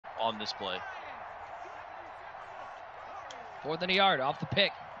on this play. 4th and a yard off the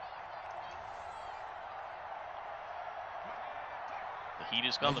pick. The heat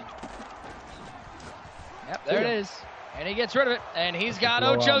is coming. Yep, there it is. And he gets rid of it. And he's got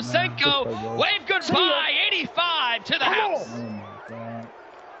Ochocinco. Wave goodbye. 85 to the house. Oh my God.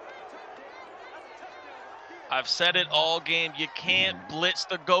 I've said it all game. You can't blitz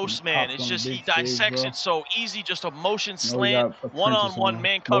the ghost man. It's just he dissects it so easy. Just a motion slant, one-on-one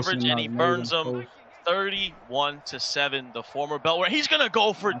man coverage, and he burns them. 31-7. The former Belware. He's gonna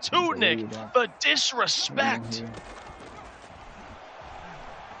go for 2, Nick. The disrespect.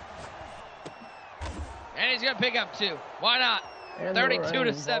 And he's gonna pick up 2. Why not?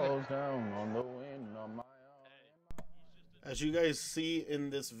 32-7. As you guys see in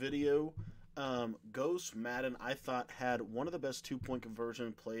this video, Ghost Madden, I thought, had one of the best 2-point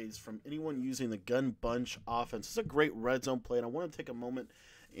conversion plays from anyone using the gun bunch offense. It's a great red zone play, and I want to take a moment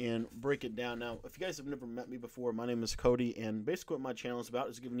and break it down. Now, if you guys have never met me before, my name is Cody, and basically what my channel is about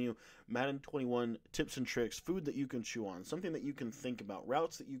is giving you Madden 21 tips and tricks, food that you can chew on, something that you can think about,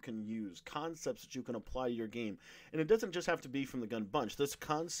 routes that you can use, concepts that you can apply to your game. And it doesn't just have to be from the gun bunch. This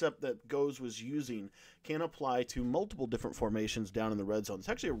concept that Goes was using can apply to multiple different formations down in the red zone. It's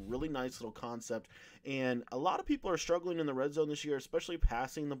actually a really nice little concept, and a lot of people are struggling in the red zone this year, especially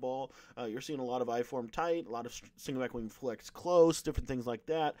passing the ball. You're seeing a lot of I-form tight, a lot of single back wing flex close, different things like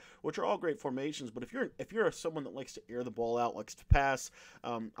that, which are all great formations. But if you're someone that likes to air the ball out, likes to pass,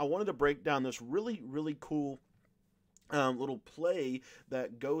 I wanted to break down this really cool little play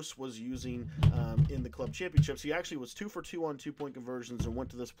that Ghost was using in the club championships. He actually was 2 for 2 on 2-point conversions and went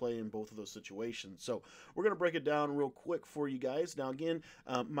to this play in both of those situations. So we're going to break it down real quick for you guys. Now again,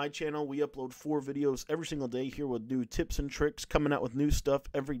 my channel, we upload 4 videos every single day here with new tips and tricks, coming out with new stuff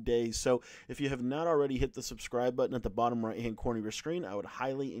every day. So if you have not already hit the subscribe button at the bottom right hand corner of your screen, I would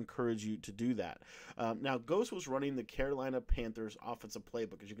highly encourage you to do that. Now Ghost was running the Carolina Panthers offensive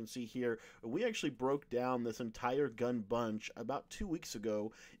playbook. As you can see here, we actually broke down this entire gun bunch about 2 weeks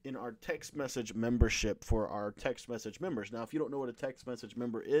ago in our text message membership for our text message members. Now, if you don't know what a text message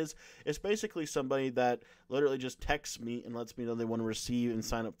member is, it's basically somebody that literally just texts me and lets me know they want to receive and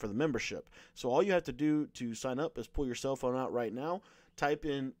sign up for the membership. So all you have to do to sign up is pull your cell phone out right now, type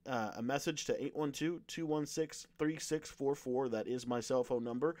in a message to 812-216-3644. That is my cell phone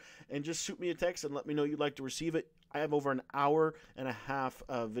number, and just shoot me a text and let me know you'd like to receive it. I have over an hour and a half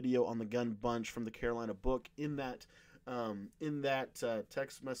video on the gun bunch from the Carolina book in that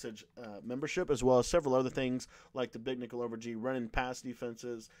text message membership, as well as several other things like the big nickel over G, running pass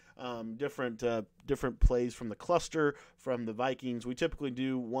defenses, different plays from the cluster, from the Vikings. We typically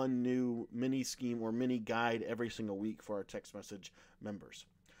do one new mini scheme or mini guide every single week for our text message members.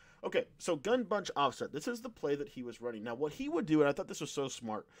 Okay, so gun bunch offset. This is the play that he was running. Now, what he would do, and I thought this was so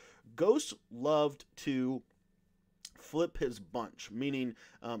smart, Ghost loved to flip his bunch, meaning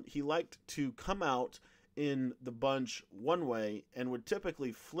he liked to come out in the bunch one way and would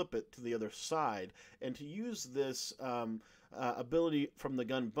typically flip it to the other side, and to use this ability from the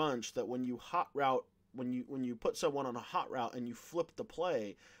gun bunch that when you hot route, when you put someone on a hot route and you flip the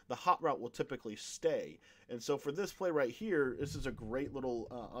play, the hot route will typically stay. And so for this play right here, this is a great little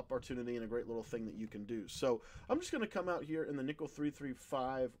opportunity and a great little thing that you can do. So I'm just going to come out here in the nickel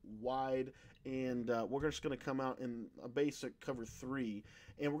 3-3-5 wide, and we're just going to come out in a basic cover 3,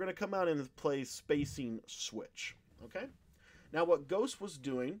 and we're going to come out in the play spacing switch. Okay. Now what Ghost was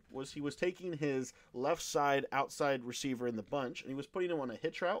doing was he was taking his left side outside receiver in the bunch, and he was putting him on a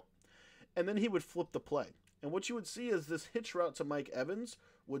hitch route, and then he would flip the play. And what you would see is this hitch route to Mike Evans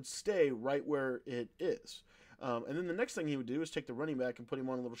would stay right where it is. And then the next thing he would do is take the running back and put him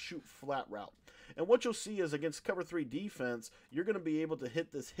on a little shoot flat route. And what you'll see is against cover 3 defense, you're going to be able to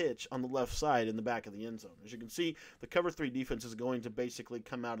hit this hitch on the left side in the back of the end zone. As you can see, the cover 3 defense is going to basically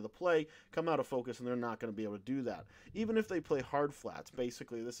come out of the play, come out of focus, and they're not going to be able to do that. Even if they play hard flats,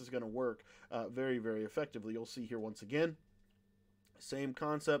 basically this is going to work very effectively. You'll see here once again, same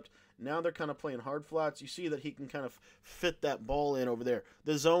concept. Now they're kind of playing hard flats. You see that he can kind of fit that ball in over there.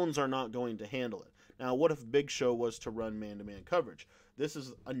 The zones are not going to handle it. Now, what if Big Show was to run man-to-man coverage? This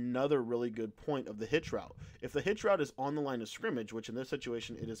is another really good point of the hitch route. If the hitch route is on the line of scrimmage, which in this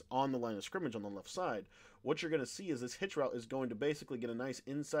situation it is on the line of scrimmage on the left side, what you're going to see is this hitch route is going to basically get a nice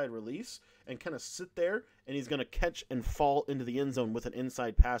inside release and kind of sit there, and he's going to catch and fall into the end zone with an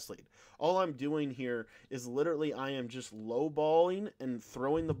inside pass lead. All I'm doing here is literally I am just low balling and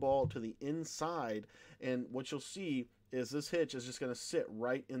throwing the ball to the inside, and what you'll see is this hitch is just going to sit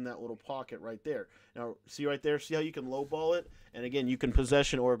right in that little pocket right there. Now, see right there? See how you can low ball it? And again, you can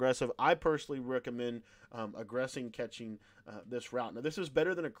possession or aggressive. I personally recommend aggressing catching this route. Now, this is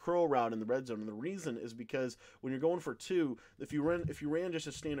better than a curl route in the red zone, and the reason is because when you're going for 2, if you ran just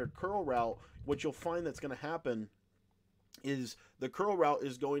a standard curl route, what you'll find that's going to happen is the curl route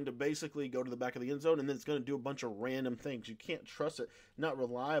is going to basically go to the back of the end zone, and then it's going to do a bunch of random things. You can't trust it, not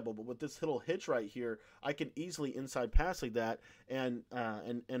reliable. But with this little hitch right here, I can easily inside pass like that, and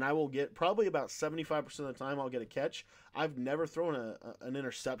I will get probably about 75% of the time I'll get a catch. I've never thrown an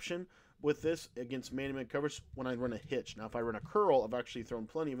interception with this against man-to-man coverage when I run a hitch. Now, if I run a curl, I've actually thrown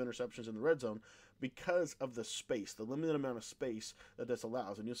plenty of interceptions in the red zone because of the space, the limited amount of space that this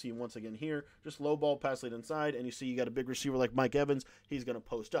allows. And you'll see once again here, just low ball, pass lead inside, and you see you got a big receiver like Mike Evans. He's going to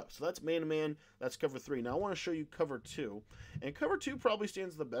post up. So that's man-to-man. That's cover 3. Now I want to show you cover 2. And cover 2 probably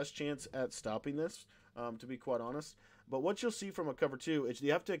stands the best chance at stopping this, to be quite honest. But what you'll see from a cover 2 is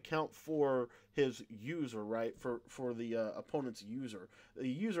you have to account for his user, right? For the opponent's user. The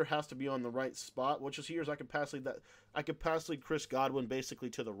user has to be on the right spot. What you'll see here is I can pass lead Chris Godwin basically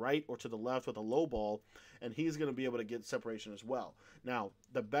to the right or to the left with a low ball, and he's going to be able to get separation as well. Now,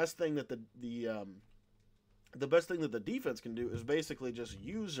 the best thing that the best thing that the defense can do is basically just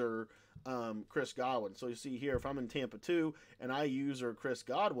user Chris Godwin. So you see here, if I'm in Tampa 2 and I user Chris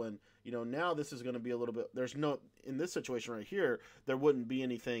Godwin, now this is going to be a little bit, in this situation right here, there wouldn't be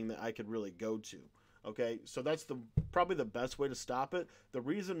anything that I could really go to. Okay, so that's probably the best way to stop it. The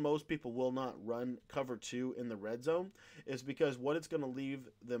reason most people will not run cover 2 in the red zone is because what it's going to leave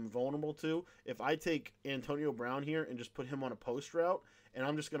them vulnerable to, if I take Antonio Brown here and just put him on a post route and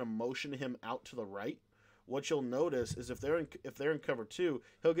I'm just going to motion him out to the right, what you'll notice is if they're in cover 2,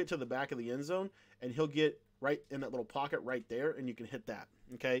 he'll get to the back of the end zone and he'll get right in that little pocket right there, and you can hit that.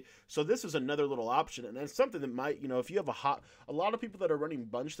 Okay, so this is another little option, and it's something that might, if you have a lot of people that are running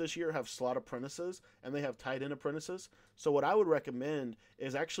bunch this year have slot apprentices and they have tight end apprentices. So what I would recommend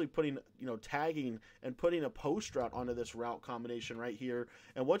is actually putting, tagging and putting a post route onto this route combination right here.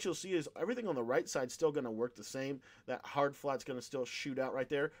 And what you'll see is everything on the right side is still going to work the same. That hard flat's going to still shoot out right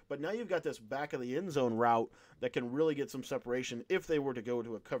there. But now you've got this back of the end zone route that can really get some separation if they were to go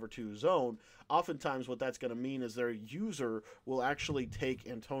to a cover 2 zone. Oftentimes what that's going to mean is their user will actually take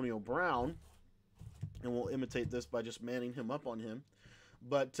Antonio Brown, and we'll imitate this by just manning him up on him.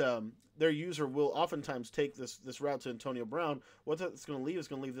 But their user will oftentimes take this route to Antonio Brown. What that's going to leave is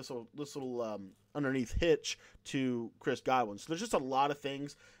going to leave this little underneath hitch to Chris Godwin. So there's just a lot of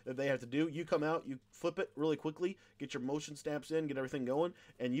things that they have to do. You come out, you flip it really quickly, get your motion snaps in, get everything going,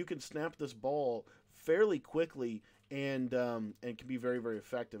 and you can snap this ball fairly quickly and can be very, very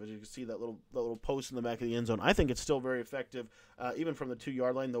effective. As you can see, that little post in the back of the end zone, I think it's still very effective, even from the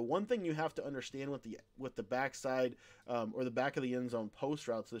 2-yard line. The one thing you have to understand with the backside or the back of the end zone post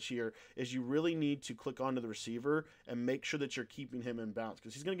routes this year is you really need to click onto the receiver and make sure that you're keeping him in bounds,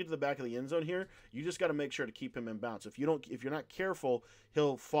 because he's going to get to the back of the end zone here. You just got to make sure to keep him in bounds. If you're not careful,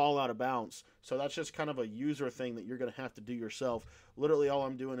 he'll fall out of bounds. So that's just kind of a user thing that you're going to have to do yourself. Literally, all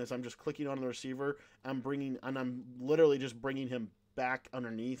I'm doing is I'm just clicking on the receiver. I'm literally just bringing him back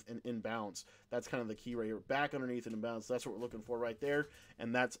underneath and in bounds. That's kind of the key right here. Back underneath and in bounds. That's what we're looking for right there.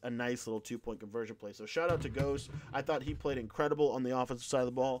 And that's a nice little 2-point conversion play. So shout out to Ghost. I thought he played incredible on the offensive side of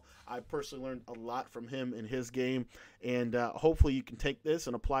the ball. I personally learned a lot from him in his game. And hopefully you can take this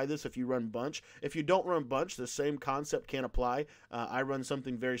and apply this if you run bunch. If you don't run bunch, the same concept can apply. I run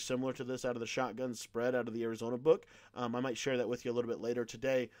something very similar to this out of the shotgun spread out of the Arizona book. I might share that with you a little bit later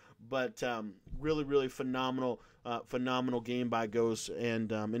today. But really, really phenomenal game by Ghost.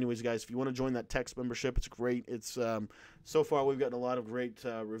 And anyways, guys, if you want to join that text membership, it's great. It's so far we've gotten a lot of great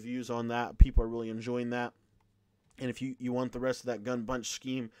reviews on that. People are really enjoying that. And if you want the rest of that gun bunch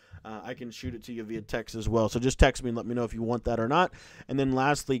scheme, I can shoot it to you via text as well. So just text me and let me know if you want that or not. And then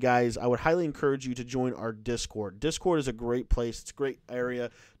lastly, guys, I would highly encourage you to join our Discord. Discord is a great place. It's a great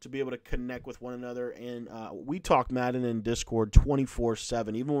area to be able to connect with one another. And we talk Madden in Discord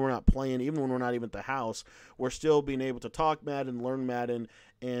 24/7. Even when we're not playing, even when we're not even at the house, we're still being able to talk Madden, learn Madden,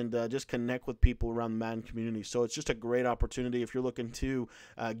 and just connect with people around the Madden community. So it's just a great opportunity if you're looking to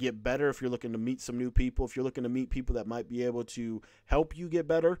get better, if you're looking to meet some new people, if you're looking to meet people that might be able to help you get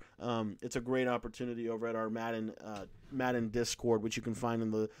better. It's a great opportunity over at our Madden Discord, which you can find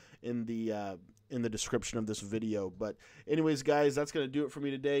in the description of this video. But anyways, guys, that's going to do it for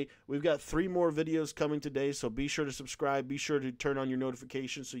me today. We've got 3 more videos coming today, so be sure to subscribe. Be sure to turn on your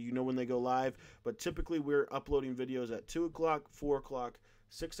notifications so you know when they go live. But typically we're uploading videos at 2 o'clock, 4 o'clock,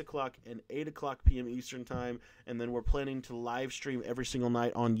 6 o'clock, and 8 o'clock p.m. Eastern Time. And then we're planning to live stream every single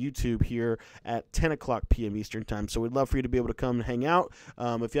night on YouTube here at 10 o'clock p.m. Eastern Time. So we'd love for you to be able to come and hang out.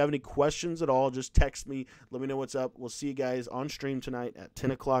 If you have any questions at all, just text me. Let me know what's up. We'll see you guys on stream tonight at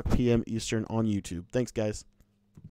 10 o'clock p.m. Eastern on YouTube. Thanks, guys.